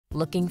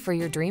Looking for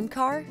your dream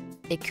car?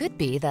 It could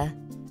be the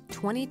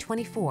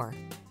 2024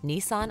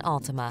 Nissan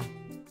Altima.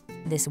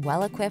 This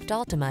well-equipped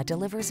Altima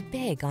delivers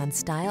big on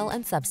style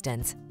and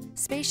substance.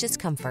 Spacious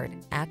comfort,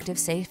 active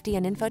safety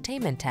and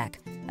infotainment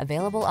tech,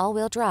 available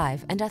all-wheel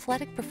drive and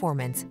athletic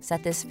performance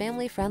set this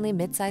family-friendly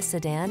midsize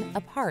sedan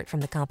apart from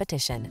the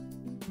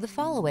competition. The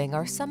following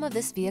are some of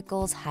this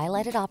vehicle's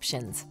highlighted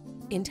options: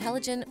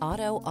 intelligent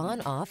auto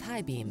on-off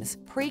high beams,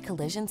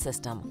 pre-collision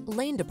system,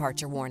 lane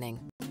departure warning,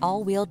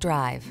 all-wheel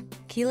drive,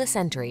 keyless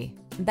entry,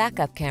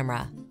 backup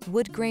camera,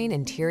 wood grain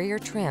interior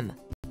trim,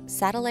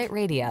 satellite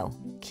radio,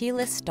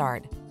 keyless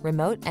start,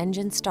 remote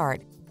engine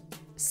start.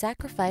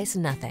 Sacrifice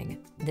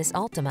nothing. This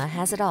Altima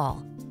has it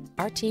all.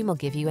 Our team will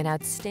give you an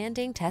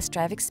outstanding test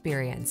drive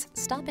experience.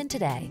 Stop in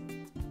today.